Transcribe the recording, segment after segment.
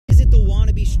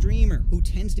wannabe streamer who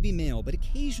tends to be male, but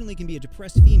occasionally can be a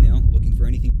depressed female looking for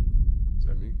anything. Is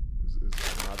that me? Is that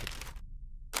not?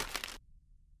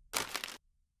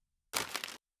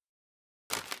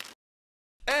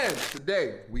 And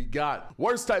today we got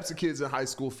worst types of kids in high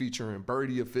school featuring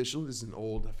Birdie Official. This is an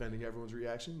old offending everyone's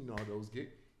reaction. You know how those get.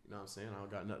 You know what I'm saying? I don't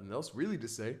got nothing else really to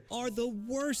say. Are the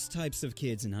worst types of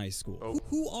kids in high school. Oh.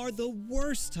 Who are the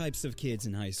worst types of kids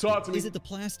in high school? Talk to me. Is it the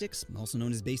plastics, also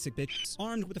known as basic bitches,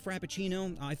 armed with a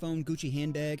Frappuccino, iPhone, Gucci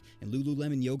handbag, and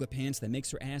Lululemon yoga pants that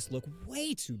makes her ass look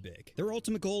way too big? Their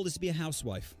ultimate goal is to be a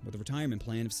housewife with a retirement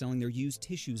plan of selling their used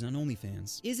tissues on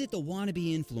OnlyFans. Is it the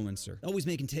wannabe influencer, always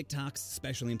making TikToks,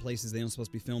 especially in places they aren't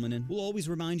supposed to be filming in? Will always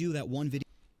remind you of that one video.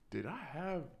 You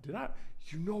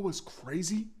know what's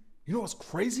crazy? You know what's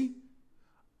crazy?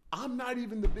 I'm not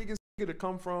even the biggest nigga to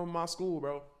come from my school,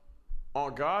 bro.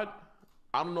 On God,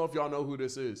 I don't know if y'all know who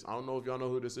this is.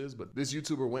 But this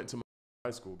YouTuber went to my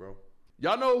high school, bro.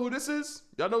 Y'all know who this is?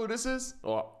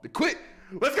 Oh, they quit.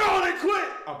 Let's go, they quit.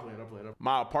 I'm playing.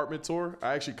 My apartment tour,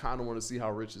 I actually kind of want to see how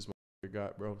rich this motherfucker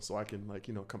got, bro. So I can, like,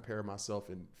 you know, compare myself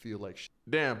and feel like shit.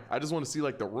 Damn, I just want to see,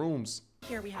 like, the rooms.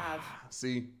 Here we have.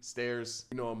 See, stairs.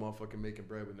 You know a motherfucking making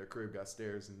bread when their crib got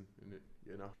stairs and it.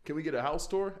 You know, can we get a house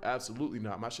tour? Absolutely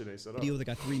not. My shit ain't set up. Video that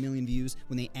got 3 million views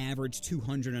when they averaged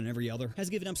 200 on every other has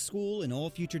given up school and all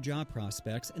future job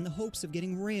prospects in the hopes of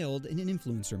getting railed in an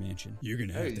influencer mansion. You're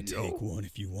gonna have to take one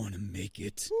if you want to make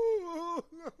it. I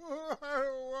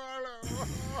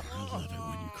love it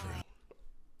when you cry.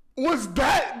 Was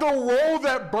that the role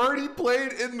that Birdie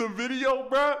played in the video,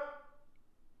 bruh?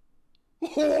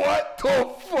 What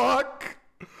the fuck?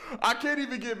 I can't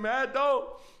even get mad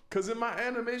though. Cause in my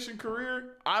animation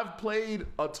career, I've played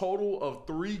a total of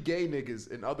 3 gay niggas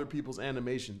in other people's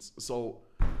animations. So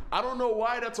I don't know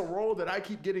why that's a role that I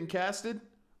keep getting casted.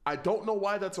 I don't know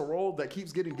why that's a role that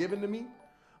keeps getting given to me.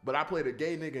 But I played a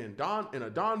gay nigga in a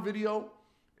Don video,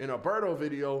 in a Birdo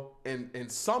video, and in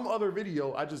some other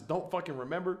video I just don't fucking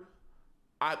remember.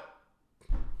 I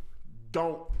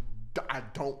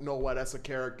don't know why that's a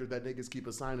character that niggas keep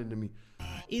assigning to me.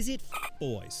 Is it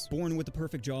boys? Born with the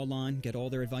perfect jawline, get all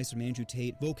their advice from Andrew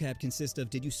Tate. Vocab consists of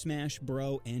did you smash,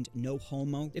 bro, and no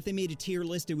homo. If they made a tier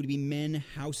list, it would be men,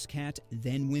 house cat,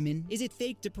 then women. Is it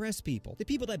fake depressed people? The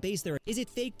people that base their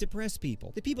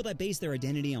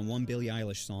identity on one Billie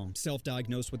Eilish song.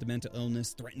 Self-diagnosed with a mental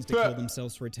illness, threatens to kill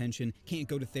themselves for attention, can't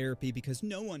go to therapy because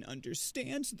no one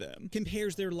understands them.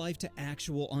 Compares their life to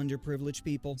actual underprivileged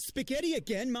people. Spaghetti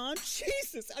again, Mom?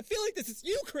 Jesus, I feel like this is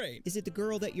Ukraine. Is it the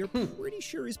girl that you're pretty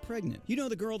sure is pregnant? You know,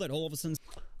 the girl that all of a sudden...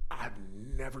 I've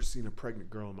never seen a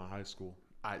pregnant girl in my high school.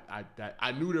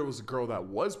 I knew there was a girl that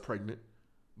was pregnant,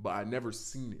 but I never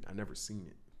seen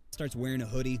it. Starts wearing a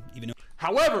hoodie, even though...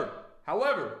 However, I'm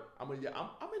in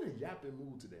a yapping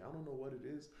mood today. I don't know what it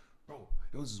is. Bro,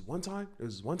 it was this one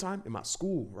time in my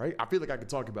school, right? I feel like I could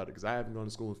talk about it because I haven't gone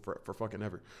to school for fucking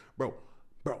ever. Bro,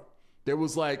 there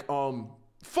was like,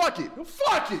 fuck it.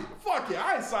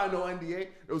 I ain't signed no NDA.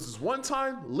 There was this one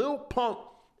time Lil Pump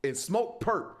and Smoke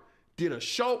Perp did a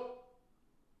show.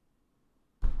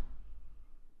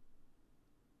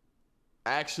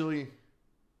 Actually,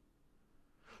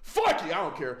 fuck it, I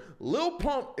don't care. Lil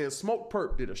Pump and Smoke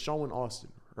Perp did a show in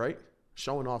Austin, right?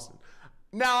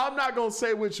 Now, I'm not going to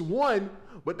say which one,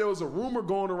 but there was a rumor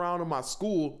going around in my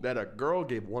school that a girl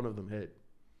gave one of them head.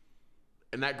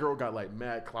 And that girl got like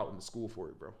mad clout in the school for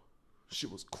it, bro.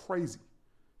 Shit was crazy,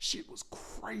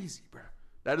 bro.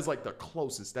 That is like the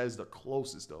closest. That is the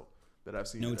closest, though, that I've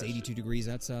seen. No, it's 82 degrees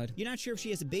outside. You're not sure if she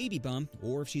has a baby bump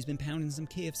or if she's been pounding some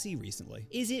KFC recently.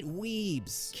 Is it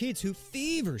weebs? Kids who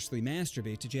feverishly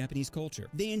masturbate to Japanese culture.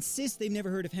 They insist they've never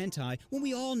heard of hentai when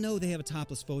we all know they have a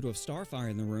topless photo of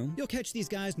Starfire in the room. You'll catch these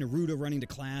guys Naruto running to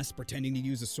class, pretending to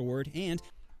use a sword, and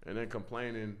then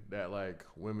complaining that, like,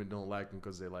 women don't like them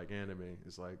because they like anime.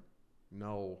 It's like,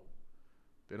 no.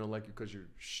 They don't like you because you're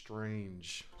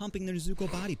strange. Humping their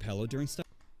Nezuko body pillow during stuff.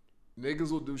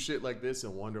 Niggas will do shit like this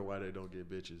and wonder why they don't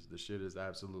get bitches. The shit is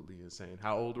absolutely insane.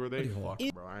 How old were they? Fuck,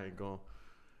 bro. I ain't going.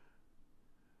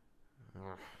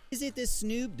 Is it the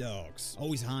Snoop Dogs?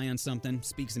 Always high on something,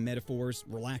 speaks in metaphors,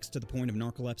 relaxed to the point of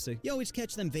narcolepsy. You always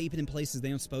catch them vaping in places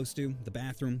they aren't supposed to. The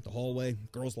bathroom, the hallway,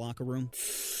 girls' locker room.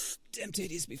 Them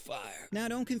titties be fire. Now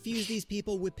don't confuse these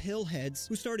people with pill heads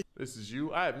who started... This is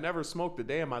you? I have never smoked a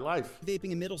day in my life.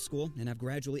 ...vaping in middle school and have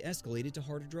gradually escalated to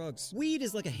harder drugs. Weed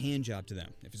is like a hand job to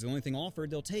them. If it's the only thing offered,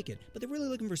 they'll take it. But they're really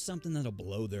looking for something that'll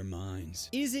blow their minds.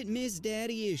 Is it Miss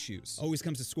Daddy Issues? Always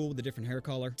comes to school with a different hair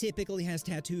color. Typically has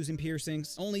tattoos and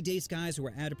piercings. Only dates guys who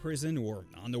are out of prison or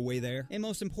on their way there. And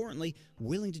most importantly,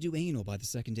 willing to do anal by the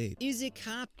second date. Is it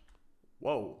cop...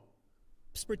 Whoa.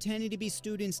 pretending to be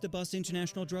students to bust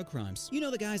international drug crimes. You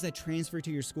know the guys that transfer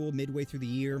to your school midway through the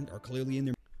year are clearly in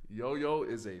their Yoyo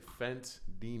is a fent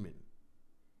demon.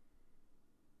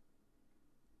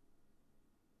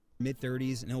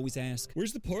 mid-30s and always ask,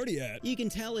 "Where's the party at?" You can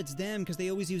tell it's them because they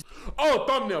always use Oh,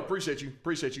 thumbnail. Appreciate you.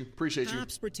 Appreciate you. Appreciate you.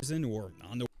 cops pretending or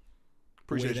on the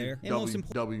Appreciate way you. there. And W, most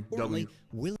importantly,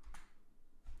 will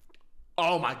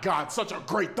Oh my God, such a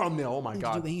great thumbnail. Oh my to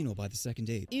God. do anal by the second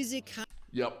date. Is it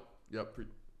Yep.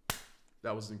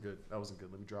 That wasn't good. That wasn't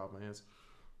good. Let me draw out my hands.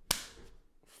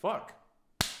 Fuck.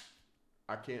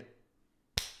 I can't.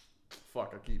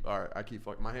 Fuck. I keep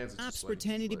fucking. My hands are cops just sweaty,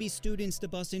 pretending to be students to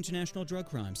bust international drug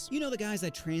crimes? You know the guys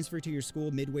that transfer to your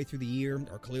school midway through the year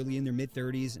are clearly in their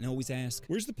mid-30s and always ask,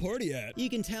 "Where's the party at?" You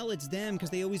can tell it's them because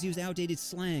they always use outdated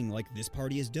slang like, "This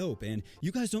party is dope," and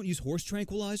 "You guys don't use horse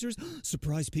tranquilizers?"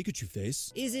 Surprise Pikachu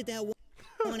face. Is it that one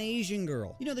Asian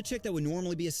girl? You know the chick that would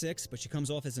normally be a 6, but she comes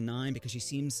off as a 9 because she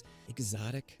seems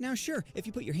exotic? Now sure, if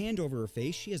you put your hand over her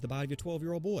face, she has the body of a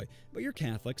 12-year-old boy. But you're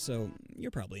Catholic, so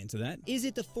you're probably into that. Is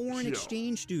it the foreign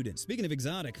exchange student? Speaking of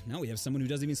exotic, now we have someone who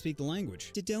doesn't even speak the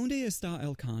language. ¿De dónde está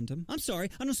el condom? I'm sorry,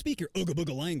 I don't speak your ooga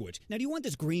booga language. Now do you want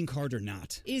this green card or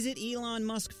not? Is it Elon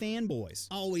Musk fanboys?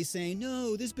 Always saying,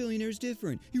 "No, this billionaire's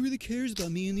different. He really cares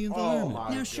about me and the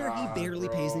environment." Now sure, he barely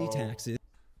pays any taxes.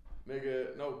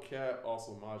 Nigga, no cap.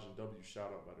 Also, Majin W,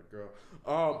 shout out by the girl.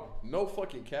 No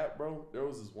fucking cap, bro. There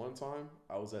was this one time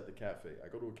I was at the cafe. I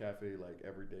go to a cafe like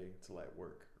every day to like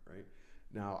work, right?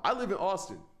 Now, I live in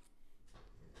Austin.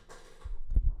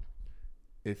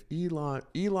 If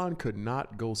Elon could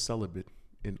not go celibate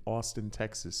in Austin,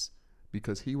 Texas,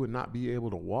 because he would not be able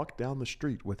to walk down the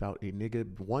street without a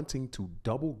nigga wanting to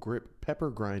double grip pepper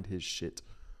grind his shit,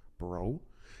 bro.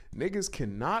 Niggas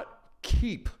cannot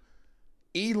keep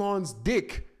Elon's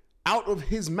dick out of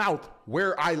his mouth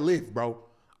where I live, bro.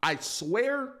 I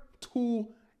swear to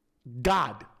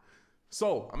God.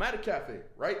 So I'm at a cafe,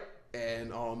 right?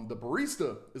 And the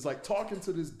barista is like talking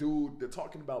to this dude. They're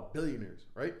talking about billionaires,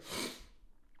 right?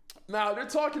 Now they're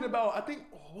talking about, I think,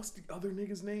 what's the other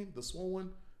nigga's name? The swole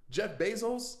one? Jeff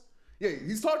Bezos? Yeah,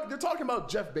 they're talking about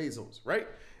Jeff Bezos, right?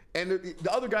 And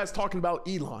the other guy's talking about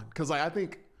Elon. Cause like, I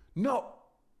think, no,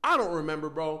 I don't remember,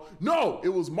 bro. No, it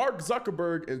was Mark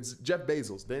Zuckerberg and Jeff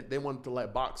Bezos. They wanted to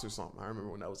like box or something. I remember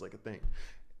when that was like a thing.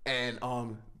 And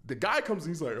the guy comes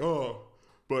and he's like, "Oh,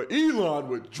 but Elon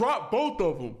would drop both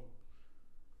of them."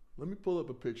 Let me pull up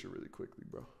a picture really quickly,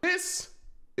 bro. This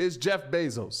is Jeff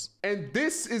Bezos. And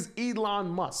this is Elon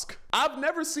Musk. I've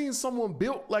never seen someone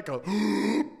built like a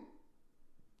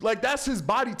like that's his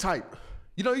body type.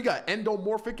 You know, you got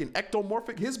endomorphic and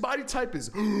ectomorphic. His body type is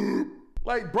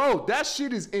like, bro, that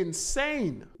shit is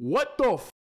insane. What the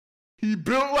f? He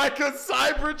built like a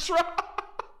Cybertruck.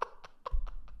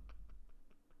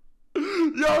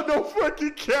 Yo, no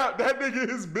fucking cap. That nigga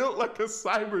is built like a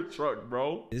Cybertruck,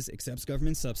 bro. Accepts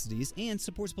government subsidies and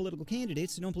supports political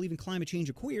candidates who don't believe in climate change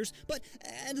or queers, but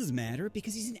that doesn't matter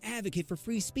because he's an advocate for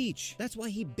free speech. That's why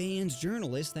he bans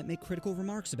journalists that make critical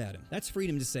remarks about him. That's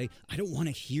freedom to say, "I don't want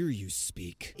to hear you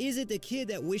speak." Is it the kid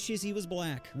that wishes he was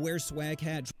black, wears swag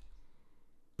hat,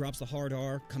 drops the hard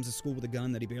R, comes to school with a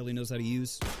gun that he barely knows how to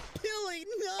use? Billy,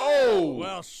 no! Oh!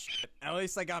 Well, shit. At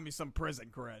least I got me some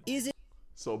prison cred. Is it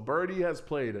So Birdie has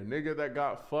played a nigga that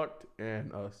got fucked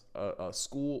and a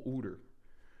school ooter.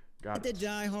 Got the it.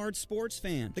 die-hard sports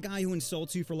fan? The guy who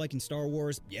insults you for liking Star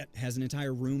Wars, yet has an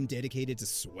entire room dedicated to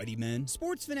sweaty men?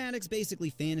 Sports fanatics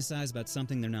basically fantasize about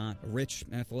something they're not. A rich,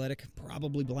 athletic,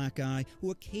 probably black guy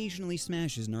who occasionally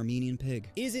smashes an Armenian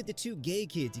pig. Is it the two gay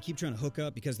kids you keep trying to hook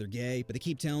up because they're gay, but they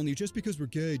keep telling you just because we're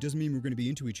gay doesn't mean we're going to be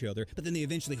into each other, but then they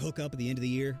eventually hook up at the end of the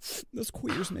year? Those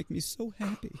queers make me so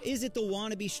happy. Is it the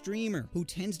wannabe streamer who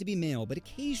tends to be male, but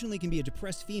occasionally can be a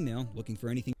depressed female looking for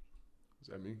anything Is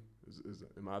that me?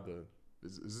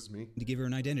 Is this me? to give her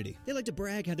an identity? They like to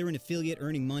brag how they're an affiliate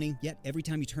earning money, yet every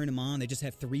time you turn them on, they just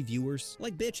have 3 viewers.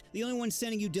 Like, bitch, the only one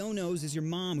sending you donos is your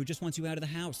mom who just wants you out of the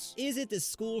house. Is it the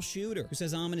school shooter who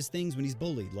says ominous things when he's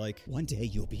bullied, like, "One day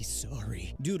you'll be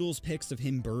sorry"? Doodles pics of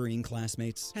him burying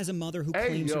classmates. Has a mother who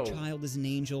claims her child is an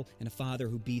angel and a father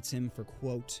who beats him for,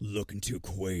 quote, "looking too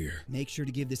queer." Make sure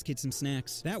to give this kid some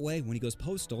snacks. That way, when he goes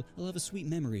postal, he'll have a sweet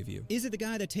memory of you. Is it the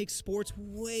guy that takes sports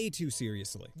way too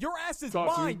seriously? Your ass is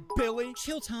Talk to mine, me. Billy.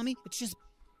 Chill, Tommy. It's just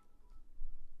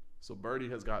So Birdie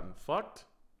has gotten fucked,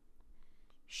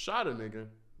 shot a nigga,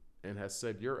 and has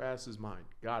said, "Your ass is mine."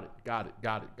 Got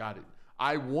it.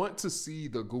 I want to see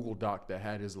the Google Doc that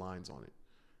had his lines on it.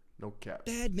 No cap.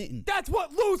 badminton. That's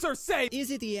what losers say. Is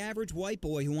it the average white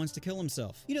boy who wants to kill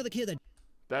himself? You know, the kid that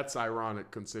That's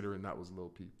ironic considering that was Lil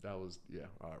Peep. That was, yeah,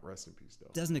 rest in peace, though.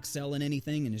 Doesn't excel in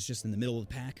anything and is just in the middle of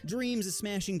the pack. Dreams of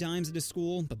smashing dimes at his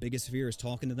school, but biggest fear is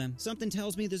talking to them. Something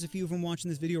tells me there's a few of them watching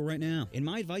this video right now. And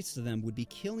my advice to them would be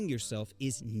killing yourself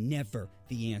is never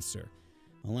the answer.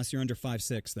 Unless you're under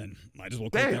 5'6", then might as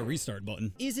well click that restart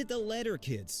button. Is it the letter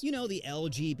kids? You know, the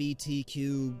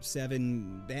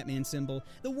LGBTQ7 Batman symbol?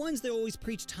 The ones that always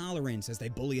preach tolerance as they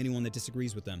bully anyone that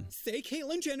disagrees with them. Say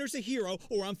Caitlyn Jenner's a hero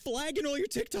or I'm flagging all your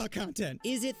TikTok content.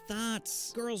 Is it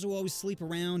thoughts? Girls who always sleep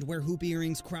around, wear hoop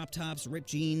earrings, crop tops, ripped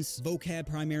jeans. Vocab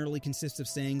primarily consists of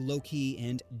saying low-key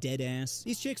and dead ass.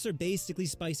 These chicks are basically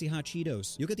spicy hot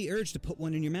Cheetos. You'll get the urge to put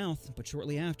one in your mouth, but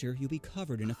shortly after, you'll be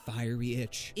covered in a fiery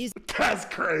itch. That's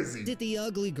crazy. Is it the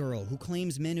ugly girl who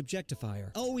claims men objectify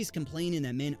her? Always complaining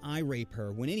that men eye rape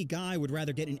her when any guy would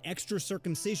rather get an extra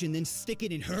circumcision than stick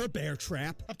it in her bear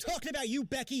trap. I'm talking about you,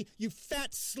 Becky, you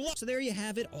fat slut. So there you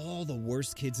have it, all the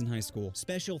worst kids in high school.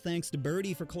 Special thanks to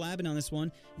Birdie for collabing on this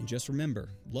one. And just remember,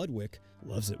 Ludwig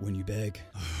loves it when you beg.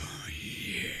 Oh,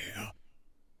 yeah.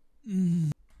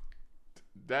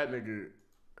 That nigga,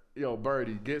 yo,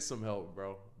 Birdie, get some help,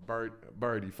 bro.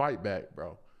 Birdie, fight back,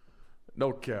 bro.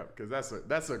 No cap, because that's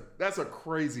a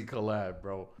crazy collab,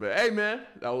 bro. But hey, man,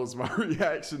 that was my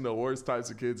reaction to worst types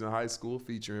of kids in high school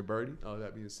featuring Birdie.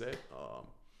 That being said,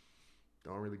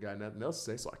 don't really got nothing else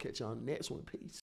to say, so I'll catch you on the next one. Peace.